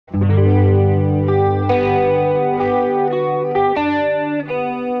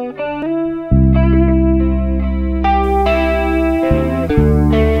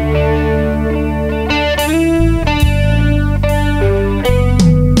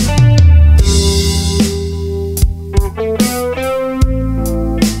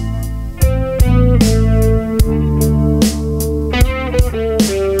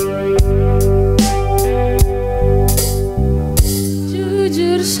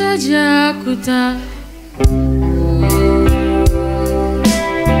saja ku tak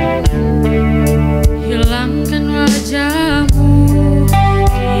hilangkan wajahmu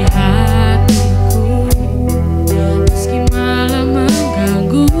di hatiku, meski malam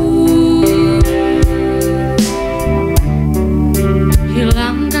mengganggu.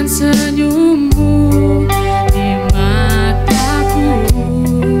 Hilangkan senyummu di mataku,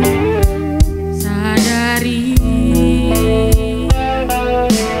 sadari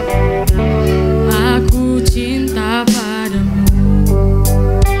aku cinta padamu.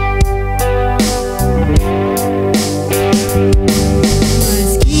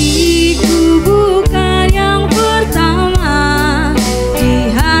 Meski ku bukan yang pertama di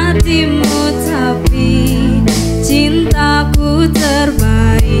hatimu, tapi cintaku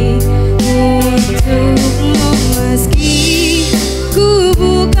terbaik untukmu. Meski ku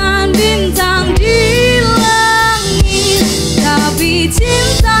bukan bintang di langit, tapi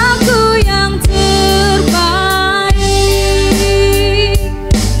cintaku yang terbaik.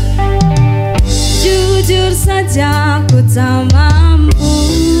 Jujur saja ku tak mampu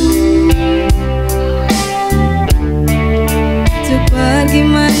untuk pergi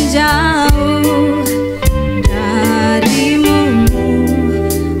menjauh darimu,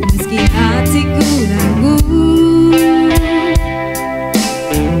 meski hatiku ragu.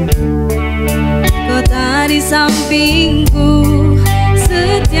 Kau tak di sampingku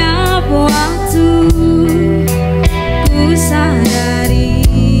setiap waktu, ku sadari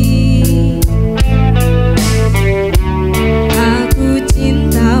aku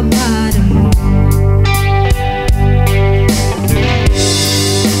cinta padamu.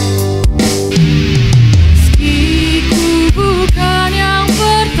 Meski ku bukan yang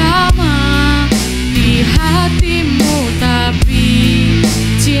pertama di hatimu, tapi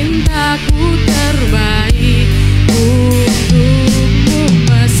cintaku terbaik untukmu.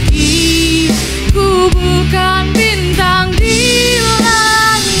 Meski ku bukan bintang di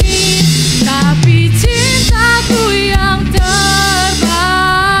langit, tapi cintaku yang terbaik.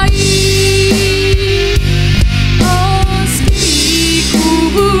 Oh, meski ku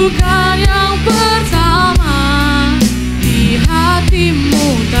bukan yang pertama di hatimu,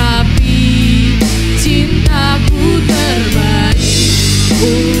 tapi cintaku terbaik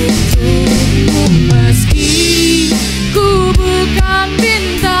untukmu. Meski ku bukan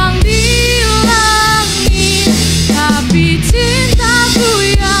bintang di langit, tapi cintaku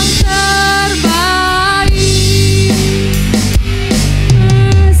yang terbaik.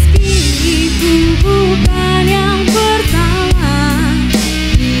 Meski ku bukan yang pertama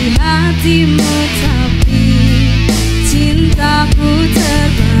di hatimu,